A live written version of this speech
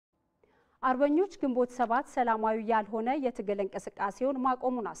አርበኞች ግንቦት 7 ሰላማዊ ያልሆነ የትግል እንቅስቃሴውን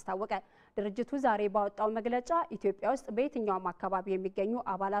ማቆሙን አስታወቀ። ድርጅቱ ዛሬ ባወጣው መግለጫ ኢትዮጵያ ውስጥ በየትኛውም አካባቢ የሚገኙ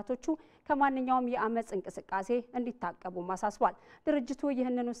አባላቶቹ ከማንኛውም የአመጽ እንቅስቃሴ እንዲታቀቡ ማሳስቧል። ድርጅቱ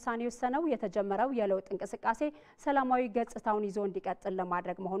ይህንን ውሳኔ የወሰነው የተጀመረው የለውጥ እንቅስቃሴ ሰላማዊ ገጽታውን ይዞ እንዲቀጥል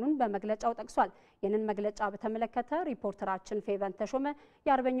ለማድረግ መሆኑን በመግለጫው ጠቅሷል። ይህንን መግለጫ በተመለከተ ሪፖርተራችን ፌቨን ተሾመ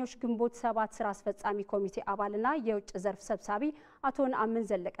የአርበኞች ግንቦት 7 ስራ አስፈጻሚ ኮሚቴ አባልና የውጭ ዘርፍ ሰብሳቢ አቶ ነአምን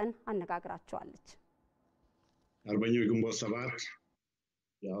ዘለቀን አነጋግራቸዋለች። አርበኞች ግንቦት 7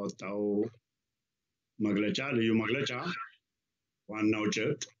 ያወጣው መግለጫ ልዩ መግለጫ ዋናው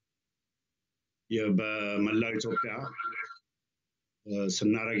ጭብጥ በመላው ኢትዮጵያ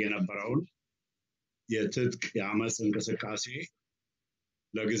ስናረግ የነበረውን የትጥቅ የአመጽ እንቅስቃሴ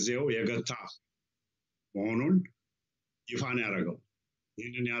ለጊዜው የገታ መሆኑን ይፋን ያደረገው።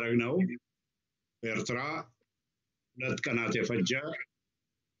 ይህንን ያደረግነው በኤርትራ 2 ቀናት የፈጀ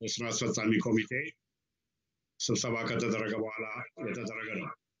የስራ አስፈጻሚ ኮሚቴ ስብሰባ ከተደረገ በኋላ የተደረገ ነው።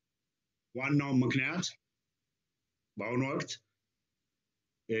 ዋናው ምክንያት በአሁኑ ወቅት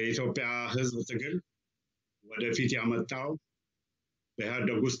የኢትዮጵያ ሕዝብ ትግል ወደፊት ያመጣው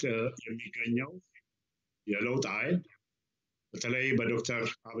በኢህአዴግ ውስጥ የሚገኘው የለውጥ ኃይል በተለይ በዶክተር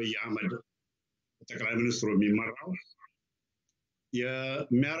አብይ አህመድ ጠቅላይ ሚኒስትሩ የሚመራው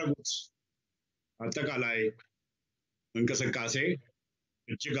የሚያደርጉት አጠቃላይ እንቅስቃሴ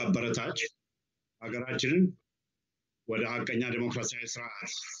እጅግ አበረታች ሀገራችንን ወደ ሀቀኛ ዲሞክራሲያዊ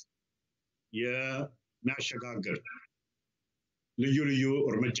ስርዓት የሚያሸጋግር ልዩ ልዩ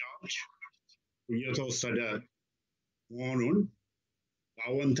እርምጃዎች እየተወሰደ መሆኑን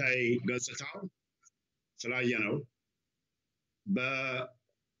በአዎንታዊ ገጽታው ስላየነው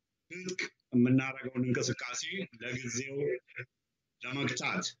በትጥቅ የምናደርገውን እንቅስቃሴ ለጊዜው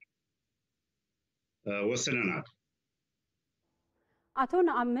ለመግታት ወስነናል። አቶ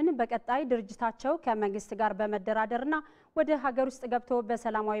ነአምን በቀጣይ ድርጅታቸው ከመንግስት ጋር በመደራደርና ወደ ሀገር ውስጥ ገብቶ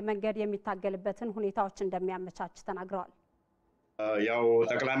በሰላማዊ መንገድ የሚታገልበትን ሁኔታዎች እንደሚያመቻች ተናግረዋል። ያው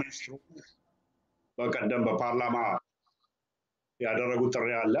ጠቅላይ ሚኒስትሩ በቀደም በፓርላማ ያደረጉት ጥሪ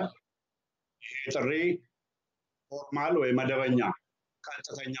አለ። ይሄ ጥሪ ፎርማል ወይ መደበኛ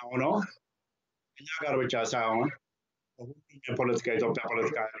ቀጥተኛ ሆኖ እኛ ጋር ብቻ ሳይሆን ሁሉም የፖለቲካ ኢትዮጵያ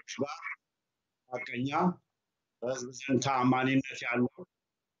ፖለቲካ ኃይሎች ጋር ሀቀኛ በህዝብ ዘንድ ተአማኒነት ያለው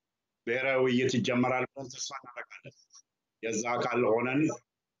ብሔራዊ ውይይት ይጀመራል ብለን ተስፋ እናደርጋለን። የዛ አካል ሆነን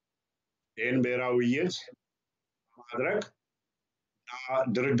ይህን ብሔራዊ ውይይት ማድረግ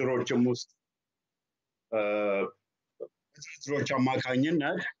ድርድሮችም ውስጥ ድርድሮች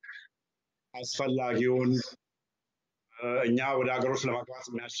አማካኝነት አስፈላጊውን እኛ ወደ ሀገር ውስጥ ለመግባት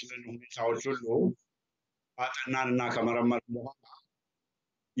የሚያስችልን ሁኔታዎች ሁሉ አጠናንና ከመረመርን በኋላ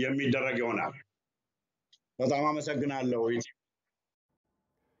የሚደረግ ይሆናል። በጣም አመሰግናለሁ።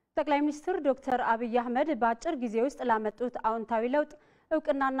 ጠቅላይ ሚኒስትር ዶክተር አብይ አህመድ በአጭር ጊዜ ውስጥ ላመጡት አዎንታዊ ለውጥ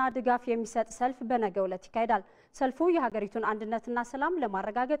እውቅናና ድጋፍ የሚሰጥ ሰልፍ በነገው ዕለት ይካሄዳል። ሰልፉ የሀገሪቱን አንድነትና ሰላም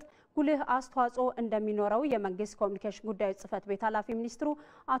ለማረጋገጥ ጉልህ አስተዋጽኦ እንደሚኖረው የመንግስት ኮሚኒኬሽን ጉዳዮች ጽህፈት ቤት ኃላፊ ሚኒስትሩ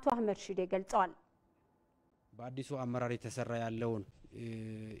አቶ አህመድ ሺዴ ገልጸዋል። በአዲሱ አመራር የተሰራ ያለውን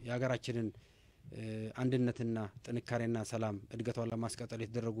የሀገራችንን አንድነትና ጥንካሬና ሰላም እድገቷን ለማስቀጠል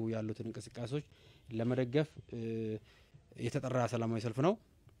የተደረጉ ያሉትን እንቅስቃሴዎች ለመደገፍ የተጠራ ሰላማዊ ሰልፍ ነው።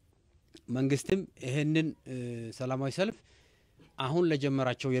 መንግስትም ይሄንን ሰላማዊ ሰልፍ አሁን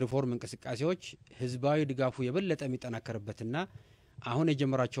ለጀመራቸው የሪፎርም እንቅስቃሴዎች ህዝባዊ ድጋፉ የበለጠ የሚጠናከርበትና አሁን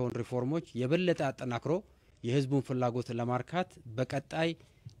የጀመራቸውን ሪፎርሞች የበለጠ አጠናክሮ የህዝቡን ፍላጎት ለማርካት በቀጣይ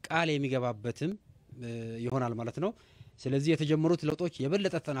ቃል የሚገባበትም ይሆናል ማለት ነው። ስለዚህ የተጀመሩት ለውጦች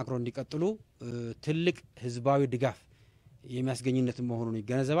የበለጠ ተጠናክሮ እንዲቀጥሉ ትልቅ ህዝባዊ ድጋፍ የሚያስገኝነት መሆኑን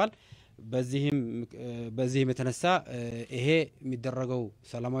ይገነዘባል። በዚህም የተነሳ ይሄ የሚደረገው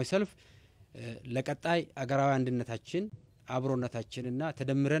ሰላማዊ ሰልፍ ለቀጣይ አገራዊ አንድነታችን አብሮነታችንና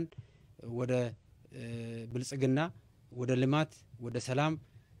ተደምረን ወደ ብልጽግና ወደ ልማት ወደ ሰላም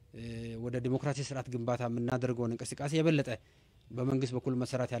ወደ ዲሞክራሲ ስርዓት ግንባታ የምናደርገውን እንቅስቃሴ የበለጠ በመንግስት በኩል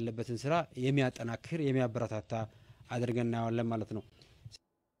መሰራት ያለበትን ስራ የሚያጠናክር የሚያበረታታ አድርገን እናያለን ማለት ነው።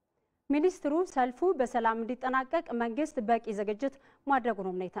 ሚኒስትሩ ሰልፉ በሰላም እንዲጠናቀቅ መንግስት በቂ ዝግጅት ማድረጉን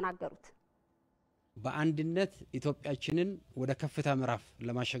ነው የተናገሩት። በአንድነት ኢትዮጵያችንን ወደ ከፍታ ምዕራፍ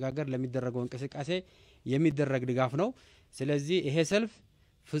ለማሸጋገር ለሚደረገው እንቅስቃሴ የሚደረግ ድጋፍ ነው። ስለዚህ ይሄ ሰልፍ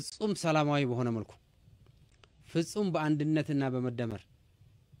ፍጹም ሰላማዊ በሆነ መልኩ ፍጹም በአንድነትና በመደመር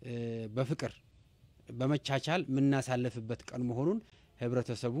በፍቅር በመቻቻል ምናሳለፍበት ቀን መሆኑን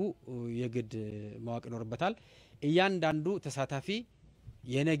ህብረተሰቡ የግድ ማወቅ ይኖርበታል። እያንዳንዱ ተሳታፊ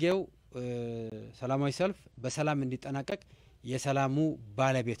የነገው ሰላማዊ ሰልፍ በሰላም እንዲጠናቀቅ የሰላሙ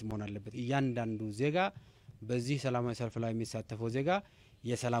ባለቤት መሆን አለበት። እያንዳንዱ ዜጋ በዚህ ሰላማዊ ሰልፍ ላይ የሚሳተፈው ዜጋ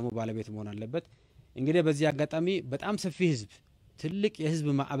የሰላሙ ባለቤት መሆን አለበት። እንግዲህ በዚህ አጋጣሚ በጣም ሰፊ ህዝብ ትልቅ የህዝብ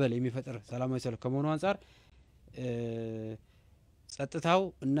ማዕበል የሚፈጥር ሰላማዊ ሰልፍ ከመሆኑ አንፃር ጸጥታው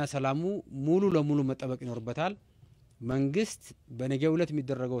እና ሰላሙ ሙሉ ለሙሉ መጠበቅ ይኖርበታል። መንግስት በነገው ዕለት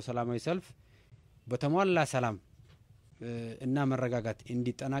የሚደረገው ሰላማዊ ሰልፍ በተሟላ ሰላም እና መረጋጋት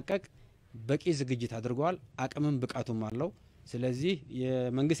እንዲጠናቀቅ በቂ ዝግጅት አድርጓል። አቅምም ብቃቱም አለው። ስለዚህ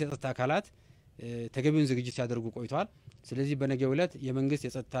የመንግስት የጸጥታ አካላት ተገቢውን ዝግጅት ሲያደርጉ ቆይተዋል። ስለዚህ በነገው ዕለት የመንግስት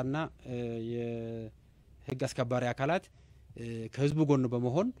የጸጥታና የህግ አስከባሪ አካላት ከህዝቡ ጎን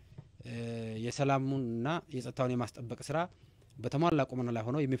በመሆን የሰላሙንና የጸጥታውን የማስጠበቅ ስራ በተሟላ ቁመና ላይ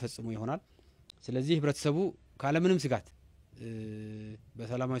ሆነው የሚፈጽሙ ይሆናል። ስለዚህ ህብረተሰቡ ካለምንም ስጋት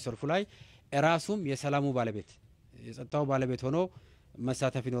በሰላማዊ ሰልፉ ላይ ራሱም የሰላሙ ባለቤት የጸጥታው ባለቤት ሆኖ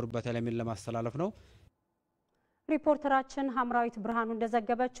መሳተፍ ይኖርበታል የሚል ለማስተላለፍ ነው። ሪፖርተራችን ሐምራዊት ብርሃኑ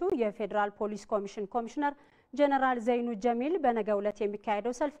እንደዘገበችው የፌዴራል ፖሊስ ኮሚሽን ኮሚሽነር ጀነራል ዘይኑ ጀሚል በነገው ዕለት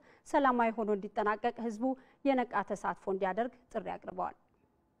የሚካሄደው ሰልፍ ሰላማዊ ሆኖ እንዲጠናቀቅ ህዝቡ የነቃ ተሳትፎ እንዲያደርግ ጥሪ አቅርበዋል።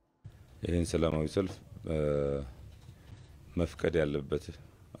 ይህን ሰላማዊ ሰልፍ መፍቀድ ያለበት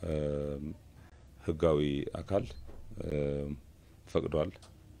ህጋዊ አካል ፈቅዷል።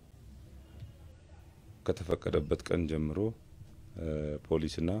 ከተፈቀደበት ቀን ጀምሮ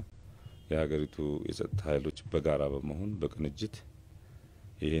ፖሊስና የሀገሪቱ የጸጥታ ኃይሎች በጋራ በመሆን በቅንጅት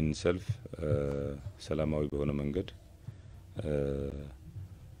ይህን ሰልፍ ሰላማዊ በሆነ መንገድ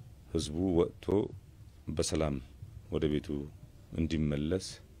ህዝቡ ወጥቶ በሰላም ወደ ቤቱ እንዲመለስ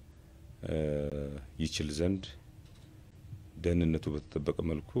ይችል ዘንድ ደህንነቱ በተጠበቀ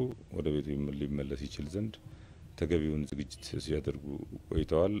መልኩ ወደ ቤቱ ሊመለስ ይችል ዘንድ ተገቢውን ዝግጅት ሲያደርጉ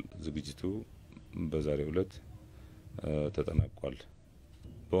ቆይተዋል። ዝግጅቱ በዛሬው ዕለት ተጠናቋል።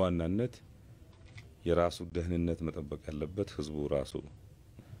 በዋናነት የራሱ ደህንነት መጠበቅ ያለበት ህዝቡ ራሱ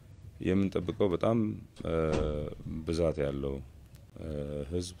የምንጠብቀው በጣም ብዛት ያለው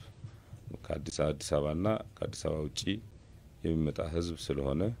ህዝብ ከአዲስ አበባና ከአዲስ አበባ ውጪ የሚመጣ ህዝብ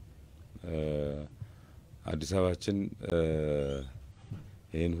ስለሆነ አዲስ አበባችን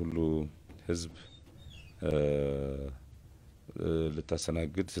ይሄን ሁሉ ህዝብ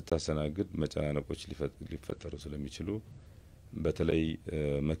ስታስተናግድ መጨናነቆች ሊፈጠሩ ስለሚችሉ በተለይ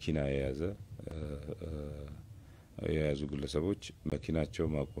መኪና የያዙ ግለሰቦች መኪናቸው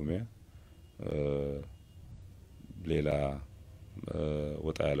ማቆሚያ ሌላ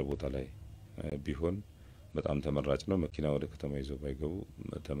ወጣ ያለ ቦታ ላይ ቢሆን በጣም ተመራጭ ነው። መኪና ወደ ከተማ ይዘው ባይገቡ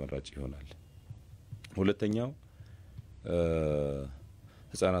ተመራጭ ይሆናል። ሁለተኛው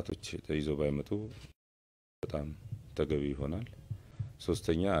ህፃናቶች ተይዘው ባይመጡ በጣም ተገቢ ይሆናል።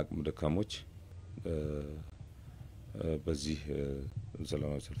 ሶስተኛ አቅም ደካሞች በዚህ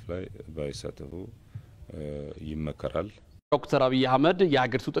ሰላማዊ ሰልፍ ላይ ባይሳተፉ ይመከራል። ዶክተር አብይ አህመድ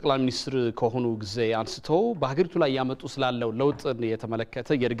የሀገሪቱ ጠቅላይ ሚኒስትር ከሆኑ ጊዜ አንስቶ በሀገሪቱ ላይ ያመጡ ስላለው ለውጥ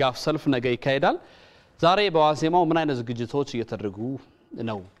የተመለከተ የድጋፍ ሰልፍ ነገ ይካሄዳል። ዛሬ በዋዜማው ምን አይነት ዝግጅቶች እየተደረጉ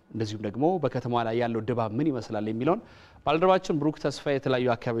ነው? እንደዚሁም ደግሞ በከተማ ላይ ያለው ድባብ ምን ይመስላል የሚለውን ባልደረባችን ብሩክ ተስፋ የተለያዩ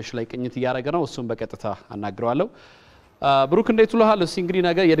አካባቢዎች ላይ ቅኝት እያደረገ ነው። እሱም በቀጥታ አናግረዋለሁ። ብሩክ እንዴት ውለሃል? እስቲ እንግዲህ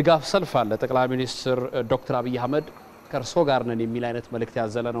ነገ የድጋፍ ሰልፍ አለ። ጠቅላይ ሚኒስትር ዶክተር አብይ አህመድ ከርሶ ጋር ነን የሚል አይነት መልእክት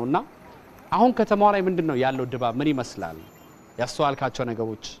ያዘለ ነውና አሁን ከተማው ላይ ምንድነው ያለው ድባብ ምን ይመስላል? ያስተዋልካቸው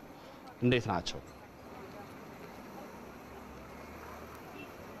ነገሮች እንዴት ናቸው?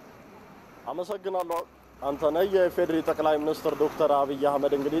 አመሰግናለሁ። አንተነህ የፌዴሪ ጠቅላይ ሚኒስትር ዶክተር አብይ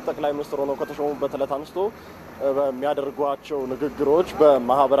አህመድ እንግዲህ ጠቅላይ ሚኒስትር ሆነው ከተሾሙበት ዕለት አንስቶ በሚያደርጓቸው ንግግሮች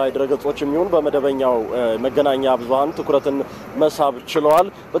በማህበራዊ ድረገጾች የሚሆን በመደበኛው መገናኛ ብዙሃን ትኩረትን መሳብ ችለዋል።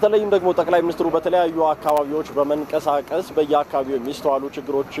 በተለይም ደግሞ ጠቅላይ ሚኒስትሩ በተለያዩ አካባቢዎች በመንቀሳቀስ በየአካባቢው የሚስተዋሉ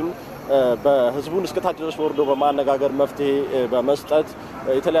ችግሮችን በህዝቡን እስከታች ድረስ ወርዶ በማነጋገር መፍትሄ በመስጠት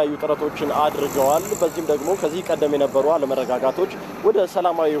የተለያዩ ጥረቶችን አድርገዋል። በዚህም ደግሞ ከዚህ ቀደም የነበሩ አለመረጋጋቶች ወደ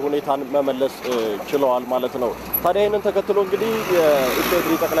ሰላማዊ ሁኔታን መመለስ ችለዋል ማለት ነው። ታዲያ ይህንን ተከትሎ እንግዲህ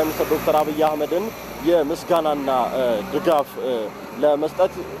የኢፌዴሪ ጠቅላይ ሚኒስትር ዶክተር አብይ አህመድን የምስጋናና ድጋፍ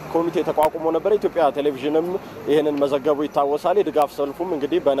ለመስጠት ኮሚቴ ተቋቁሞ ነበር። ኢትዮጵያ ቴሌቪዥንም ይሄንን መዘገቡ ይታወሳል። የድጋፍ ሰልፉም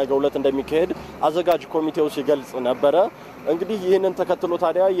እንግዲህ በነገው ዕለት እንደሚካሄድ አዘጋጅ ኮሚቴው ሲገልጽ ነበር። እንግዲህ ይህንን ተከትሎ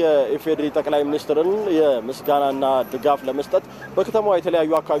ታዲያ የኢፌዴሪ ጠቅላይ ሚኒስትርን የምስጋናና ድጋፍ ለመስጠት በከተማዋ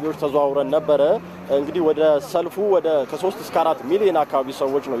የተለያዩ አካባቢዎች ተዘዋውረን ነበር። እንግዲህ ወደ ሰልፉ ወደ ከ3 እስከ 4 ሚሊዮን አካባቢ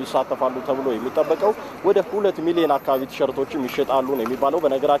ሰዎች ነው ይሳተፋሉ ተብሎ የሚጠበቀው። ወደ 2 ሚሊዮን አካባቢ ቲሸርቶችም ይሸጣሉ ነው የሚባለው።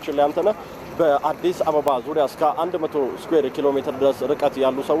 በነገራችን ላይ አንተነህ በአዲስ አበባ ዙሪያ እስከ 100 ስኩዌር ኪሎ ሜትር ድረስ ርቀት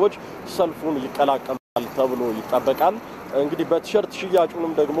ያሉ ሰዎች ሰልፉን ይቀላቀላሉ ተብሎ ይጠበቃል። እንግዲህ በቲሸርት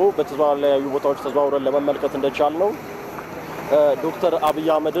ሽያጩንም ደግሞ በተለያዩ ቦታዎች ተዘዋውረን ለመመልከት እንደቻል ነው ዶክተር አብይ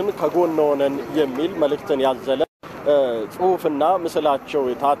አህመድን ከጎን ሆነን የሚል መልእክትን ያዘለ ጽሁፍና ምስላቸው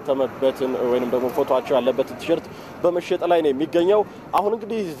የታተመበትን ወይንም ደግሞ ፎቶአቸው ያለበት ቲሸርት በመሸጥ ላይ ነው የሚገኘው። አሁን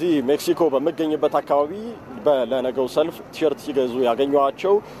እንግዲህ እዚህ ሜክሲኮ በመገኘበት አካባቢ ለነገው ሰልፍ ቲሸርት ሲገዙ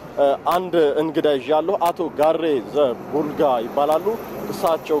ያገኘዋቸው አንድ እንግዳ ይዣለሁ። አቶ ጋሬ ዘቡልጋ ይባላሉ።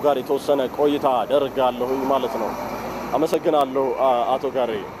 እሳቸው ጋር የተወሰነ ቆይታ አደርጋለሁኝ ማለት ነው። አመሰግናለሁ አቶ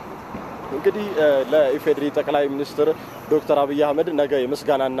ጋሬ። እንግዲህ ለኢፌዴሪ ጠቅላይ ሚኒስትር ዶክተር አብይ አህመድ ነገ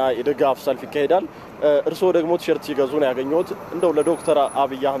የምስጋናና የድጋፍ ሰልፍ ይካሄዳል። እርስዎ ደግሞ ቲሸርት ሲገዙ ነው ያገኘሁት። እንደው ለዶክተር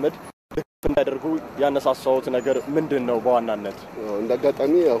አብይ አህመድ ድጋፍ እንዲያደርጉ ያነሳሳውት ነገር ምንድን ነው በዋናነት?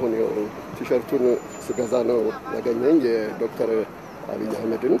 እንደአጋጣሚ አሁን ቲሸርቱን ስገዛ ነው ያገኘኝ የዶክተር አብይ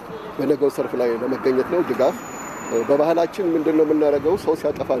አህመድን በነገው ሰልፍ ላይ ለመገኘት ነው ድጋፍ። በባህላችን ምንድነው የምናደርገው? ሰው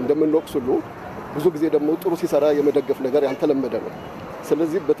ሲያጠፋ እንደምንወቅስ ሁሉ ብዙ ጊዜ ደግሞ ጥሩ ሲሰራ የመደገፍ ነገር ያልተለመደ ነው።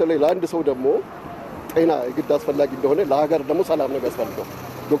 ስለዚህ በተለይ ለአንድ ሰው ደግሞ ጤና የግድ አስፈላጊ እንደሆነ ለሀገር ደግሞ ሰላም ነው ያስፈልገው።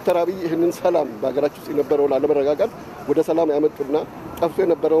 ዶክተር አብይ ይህንን ሰላም በሀገራችን ውስጥ የነበረውን አለመረጋጋት ወደ ሰላም ያመጡና ጠፍቶ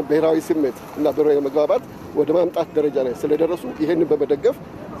የነበረውን ብሔራዊ ስሜት እና ብሔራዊ መግባባት ወደ ማምጣት ደረጃ ላይ ስለደረሱ ይህንን በመደገፍ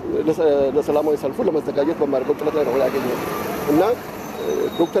ለሰላማዊ ሰልፉ ለመዘጋጀት በማድረገው ጥረት ላይ ነው ያገኘው እና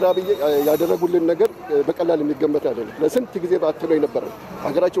ዶክተር አብይ ያደረጉልን ነገር በቀላል የሚገመት አይደለም። ለስንት ጊዜ ባትለው የነበረ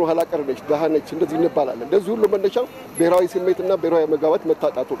ሀገራችን ኋላ ቀር ነች፣ ደሃ ነች እንደዚህ እንባላለን። እንደዚህ ሁሉ መነሻው ብሔራዊ ስሜትና ብሔራዊ መግባባት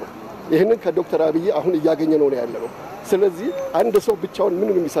መታጣቱ ነው። ይህንን ከዶክተር አብይ አሁን እያገኘ ነው ያለነው። ስለዚህ አንድ ሰው ብቻውን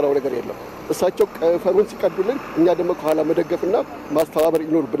ምንም የሚሰራው ነገር የለም። እሳቸው ፈሩን ሲቀዱልን እኛ ደግሞ ከኋላ መደገፍና ማስተባበር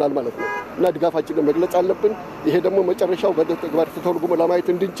ይኖርብናል ማለት ነው እና ድጋፋችንን መግለጽ አለብን። ይሄ ደግሞ መጨረሻው ወደ ተግባር ተተርጉሞ ለማየት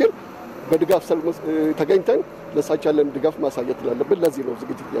እንድንችል በድጋፍ ሰልፍ ተገኝተን ለሳቸው ያለን ድጋፍ ማሳየት አለብን። ለዚህ ነው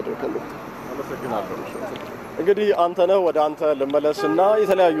ዝግጅት እያደረግን። አመሰግናለሁ። እንግዲህ አንተነህ ወደ አንተ ልመለስና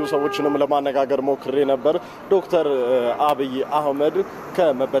የተለያዩ ሰዎችንም ለማነጋገር ሞክሬ ነበር። ዶክተር አብይ አህመድ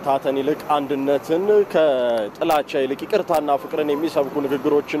ከመበታተን ይልቅ አንድነትን፣ ከጥላቻ ይልቅ ይቅርታና ፍቅርን የሚሰብኩ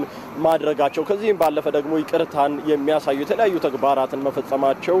ንግግሮችን ማድረጋቸው ከዚህም ባለፈ ደግሞ ይቅርታን የሚያሳዩ የተለያዩ ተግባራትን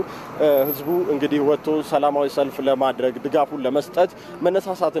መፈጸማቸው ህዝቡ እንግዲህ ወጥቶ ሰላማዊ ሰልፍ ለማድረግ ድጋፉን ለመስጠት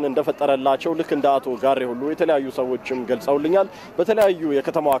መነሳሳትን እንደፈጠረላቸው ልክ እንደ አቶ ጋሬ ሁሉ የተለያዩ ሰዎችም ገልጸውልኛል። በተለያዩ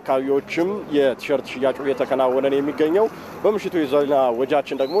የከተማው አካባቢዎችም የቲሸርት ሽያጩ የተከናወነ ነው የሚገኘው። በምሽቱ የዜና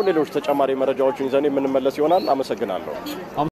ወጃችን ደግሞ ሌሎች ተጨማሪ መረጃዎችን ይዘን የምንመለስ ይሆናል። አመሰግናለሁ።